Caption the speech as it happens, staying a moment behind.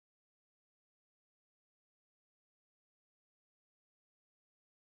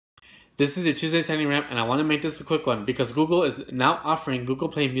This is your Tuesday Tiny Rant, and I want to make this a quick one because Google is now offering Google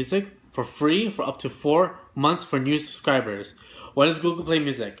Play Music for free for up to 4 months for new subscribers. What is Google Play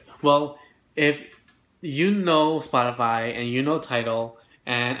Music? Well, if you know Spotify and you know Tidal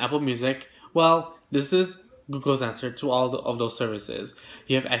and Apple Music, well, this is Google's answer to all of those services.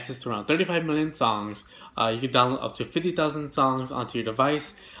 You have access to around 35 million songs. You can download up to 50,000 songs onto your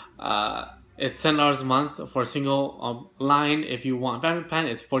device. It's $10 a month for a single line. If you want family plan,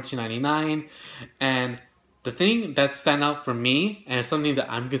 it's $14.99. And the thing that stand out for me, and something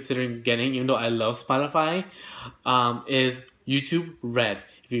that I'm considering getting, even though I love Spotify, is YouTube Red.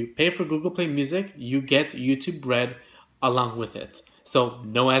 If you pay for Google Play Music, you get YouTube Red along with it. So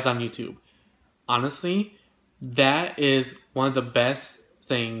no ads on YouTube. Honestly, that is one of the best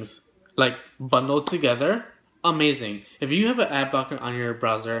things, like bundled together. Amazing. If you have an ad blocker on your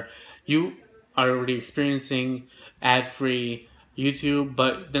browser, you are already experiencing ad-free YouTube,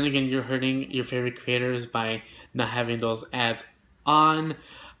 but then again, you're hurting your favorite creators by not having those ads on.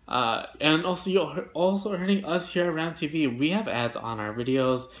 And also, you're also hurting us here at Ram TV. We have ads on our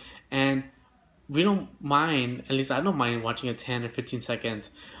videos, and we don't mind, at least I don't mind watching a 10 or 15 second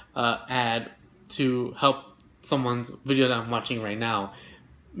ad to help someone's video that I'm watching right now.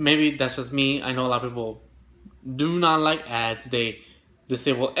 Maybe that's just me. I know a lot of people do not like ads. They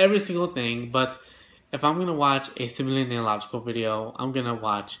disable every single thing, but if I'm gonna watch a similarly neological video, I'm gonna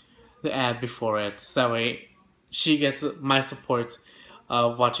watch the ad before it, so that way she gets my support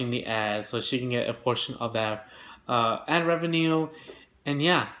of watching the ad, so she can get a portion of that ad revenue. And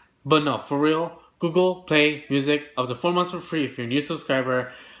yeah, but no, for real, Google Play Music up to 4 months for free if you're a new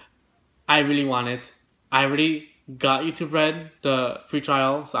subscriber. I really want it. I already got YouTube Red, the free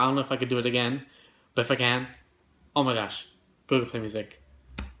trial, so I don't know if I could do it again, but if I can, oh my gosh, Google Play Music.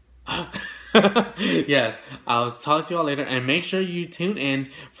 Yes, I'll talk to you all later, and make sure you tune in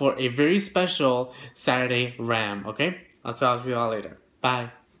for a very special Saturday Ram, okay? I'll talk to you all later.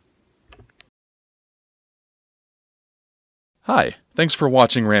 Bye. Hi, thanks for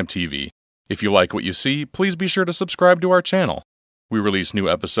watching Ram TV. If you like what you see, please be sure to subscribe to our channel. We release new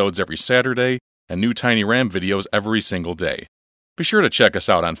episodes every Saturday and new Tiny Ram videos every single day. Be sure to check us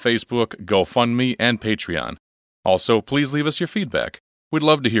out on Facebook, GoFundMe, and Patreon. Also, please leave us your feedback. We'd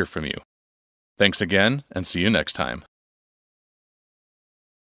love to hear from you. Thanks again, and see you next time.